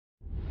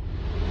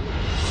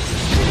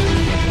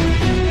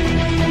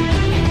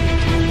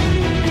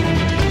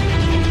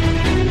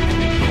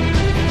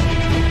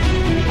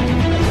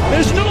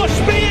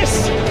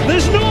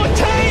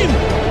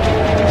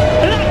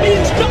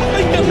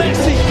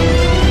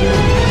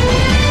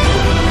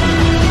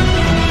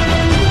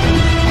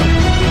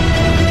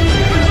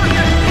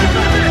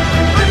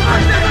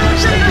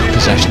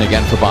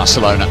for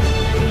Barcelona.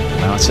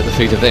 Now it's at the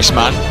feet of this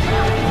man,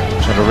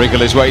 trying to wriggle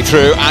his way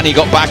through, and he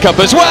got back up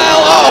as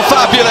well. Oh,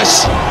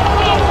 fabulous!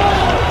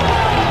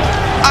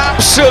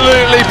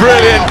 Absolutely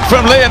brilliant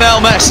from Lionel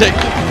Messi.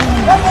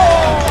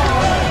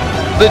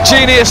 The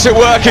genius at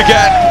work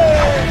again.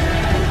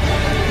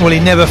 Well, he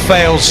never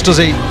fails, does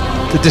he,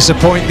 to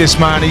disappoint this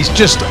man. He's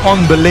just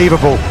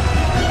unbelievable.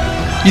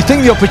 You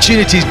think the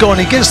opportunity's gone,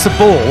 he gets the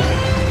ball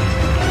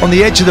on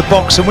the edge of the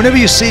box, and whenever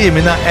you see him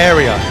in that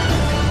area,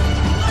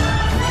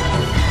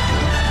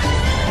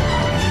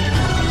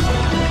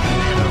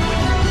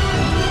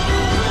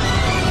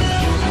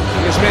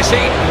 here's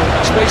Messi,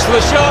 space for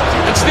the shot,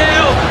 and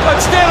still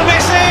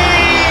Messi!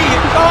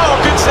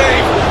 Oh, good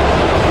save!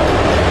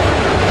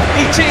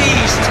 He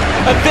teased,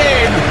 and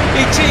then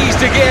he teased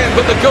again,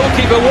 but the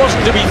goalkeeper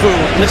wasn't to be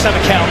fooled. Let's have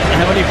a count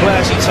at how many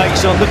players he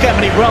takes on. Look how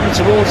many run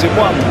towards him.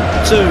 1,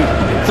 2,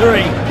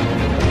 3.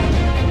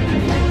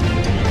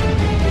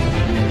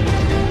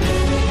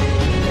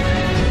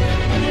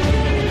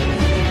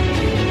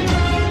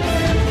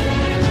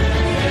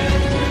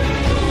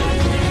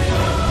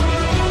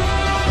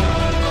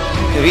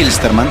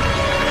 Wilstermann.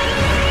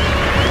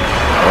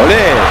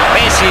 ¡Olé!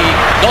 Messi,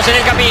 dos en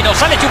el camino,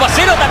 sale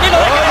Chubacero, también lo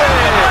deja.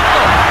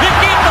 El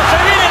quinto, se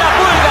viene la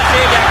pulga, se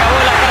le acabó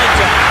la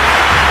cancha.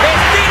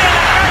 Estire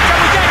la cancha,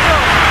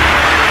 muchachos.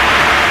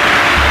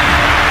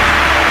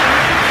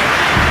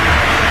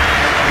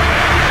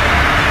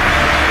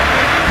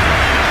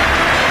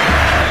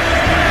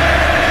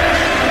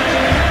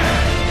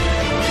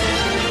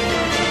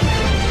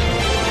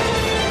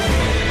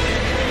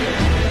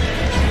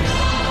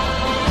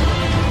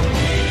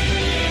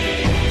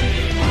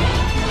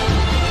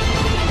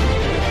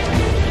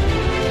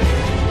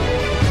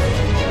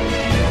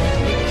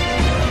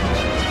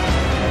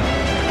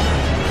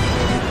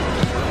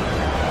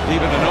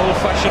 Even an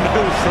old-fashioned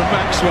move from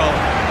Maxwell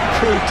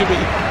proved to be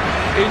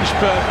inch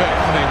perfect.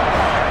 I mean,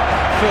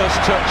 first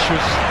touch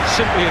was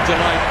simply a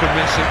delight for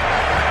Messi.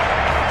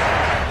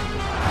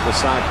 The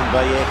side from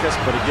Vallecas,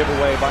 but a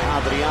giveaway by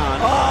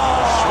Adrian.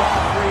 Swept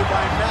free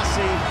by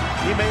Messi.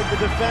 He made the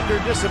defender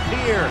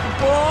disappear.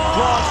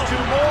 Draws two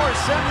more,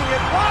 sending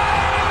it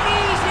wide.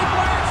 An easy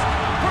blast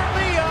for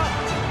Villa.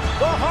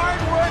 The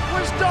hard work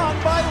was done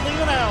by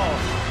Lionel.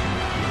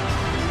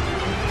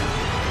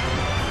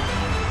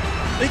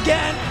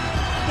 Again,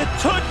 the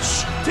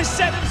touch to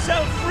set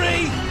himself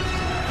free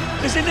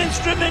is an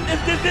instrument of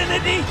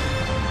divinity.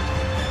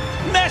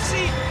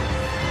 Messi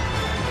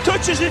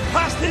touches it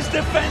past his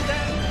defender.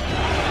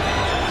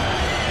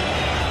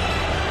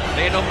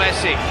 Lionel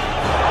Messi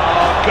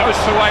goes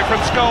away from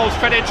Scholes,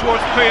 fed in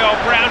towards Puyol,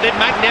 grounded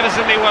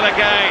magnificently well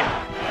again.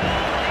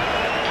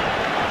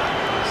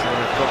 So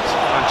they've got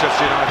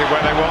Manchester United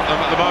where they want them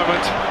at the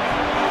moment.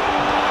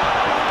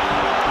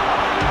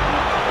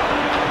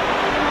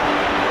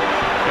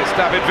 It's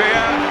David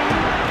Villa.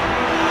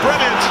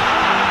 Brilliant.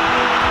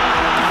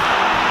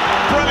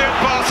 Brilliant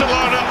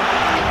Barcelona.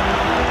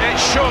 It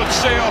should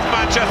see off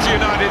Manchester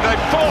United. They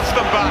forced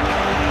them back.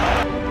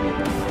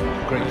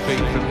 Great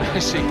feat from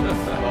Messi.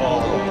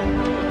 Oh,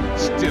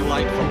 it's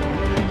delightful.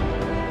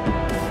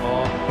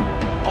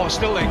 Oh,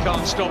 still they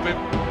can't stop him.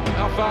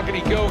 How far can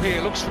he go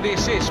here? Looks for the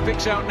assist,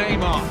 picks out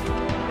Neymar.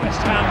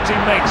 West Ham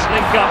teammates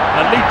link up.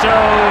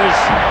 Alito's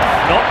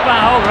not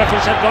foul.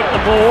 Referees have got the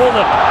ball.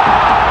 The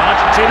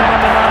Argentina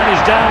number 9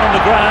 is down on the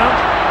ground.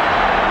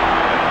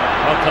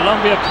 Well,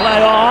 Colombia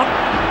play on.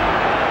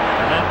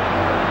 And then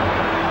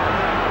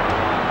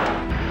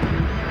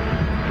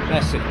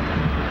Messi.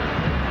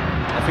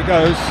 Off he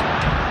goes.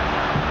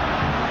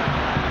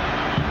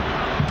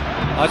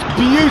 That's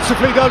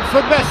beautifully done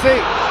from Messi.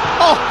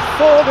 Oh,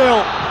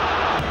 4-0.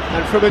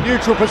 And from a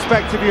neutral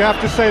perspective, you have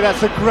to say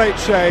that's a great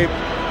shame,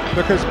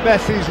 because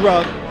Messi's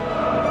run.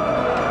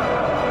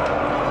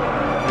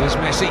 Here's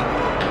Messi.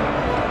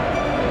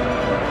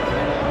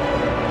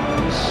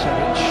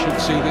 Savic should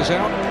see this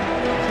out.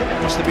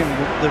 must have been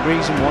the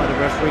reason why the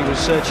referee was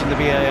searching the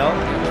VAR.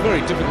 It was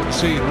very difficult to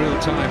see in real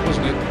time,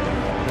 wasn't it?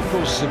 Of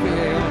course, the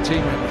VAR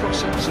team went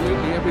across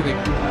absolutely everything.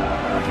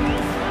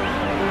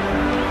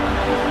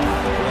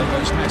 There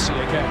goes Messi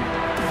again.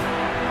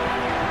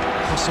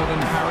 Hustled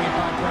and harried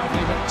by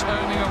Bradley, but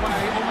turning away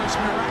almost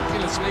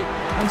miraculously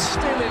and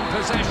still in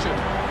possession.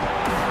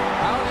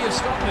 How do you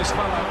stop this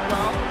fellow?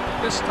 Well,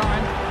 this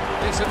time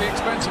it's at the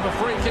expense of a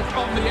free kick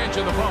on the edge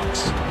of the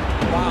box.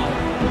 Wow.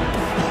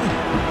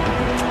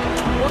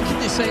 What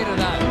can you say to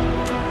that?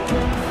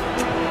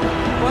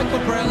 Michael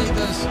Bradley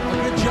does a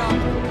good job.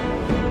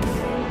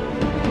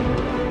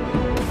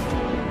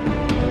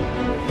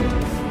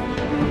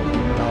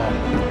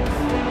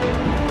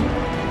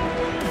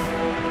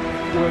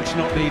 Words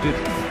not needed.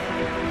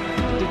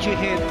 Did you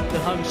hear the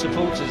home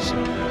supporters?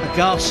 A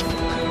gasp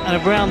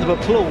and a round of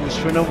applause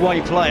for an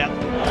away player.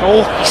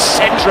 Oh, he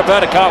sends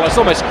Roberto Carlos,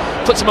 almost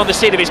puts him on the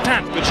seat of his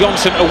pants. Good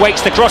Johnson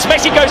awaits the cross.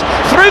 Messi goes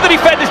through the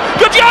defenders.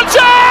 Good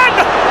Johnson!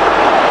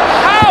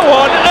 How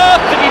on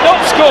earth did he not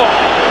score?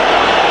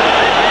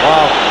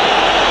 Wow.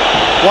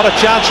 What a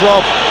chance,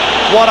 Rob.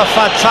 What a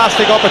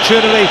fantastic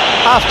opportunity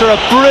after a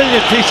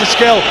brilliant piece of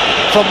skill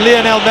from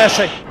Lionel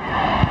Messi.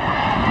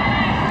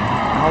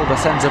 Alba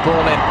sends a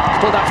ball in. It's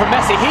pulled out from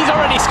Messi. He's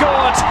already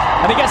scored,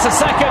 and he gets a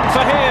second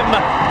for him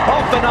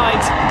off the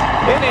night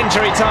in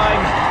injury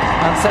time,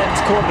 and sends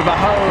Cordoba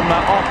home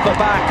off the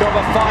back of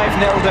a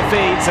 5-0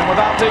 defeat, and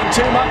without doing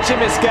too much in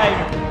this game.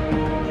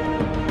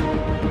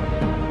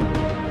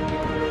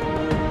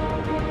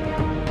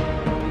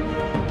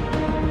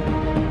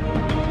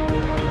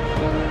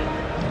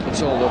 Het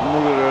zal de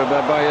moeder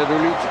bij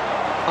Valladolid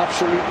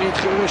absoluut niet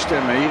gerust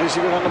stemmen. Hier is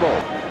hij weer aan de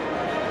bal.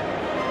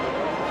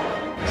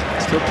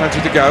 Still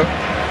plenty to go.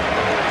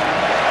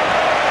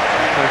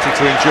 Plenty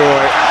to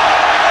enjoy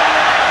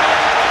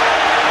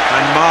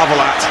and marvel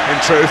at, in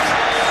truth.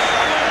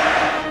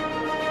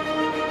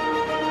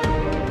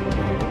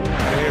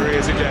 Here he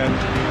is again.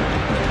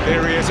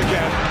 Here he is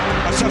again.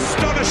 That's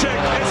astonishing.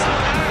 It's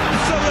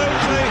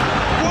absolutely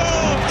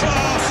world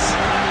class.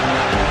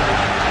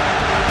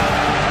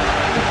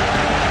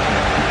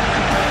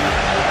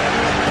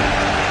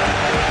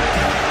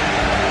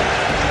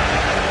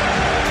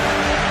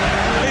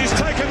 He's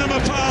taken them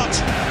apart.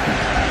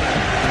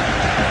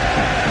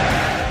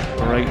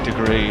 Great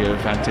degree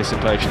of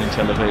anticipation in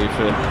Tel Aviv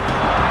for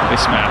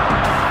this man.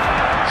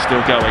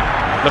 Still going.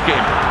 Look at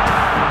him.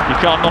 You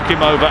can't knock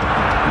him over.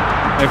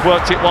 They've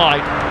worked it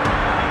wide.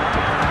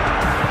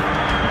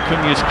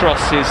 Cunha's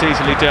cross is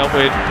easily dealt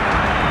with.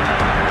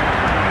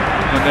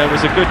 And there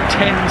was a good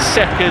 10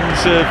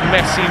 seconds of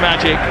Messi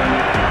magic.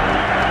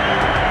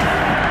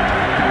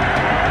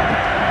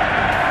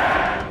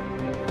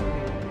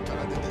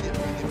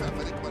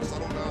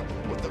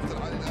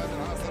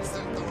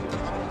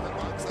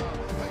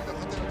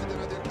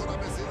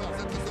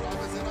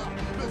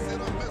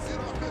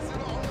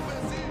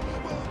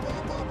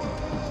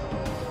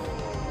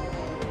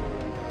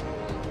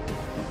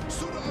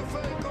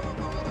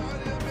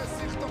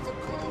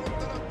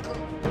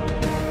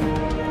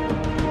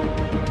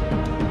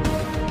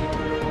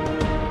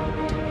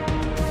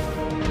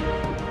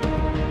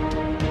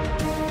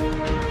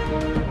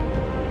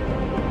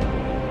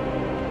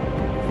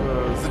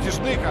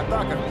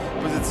 Атаках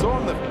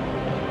позиционных.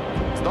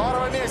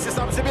 Здорово Месси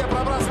сам себе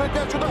пробрасывает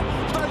мяч туда.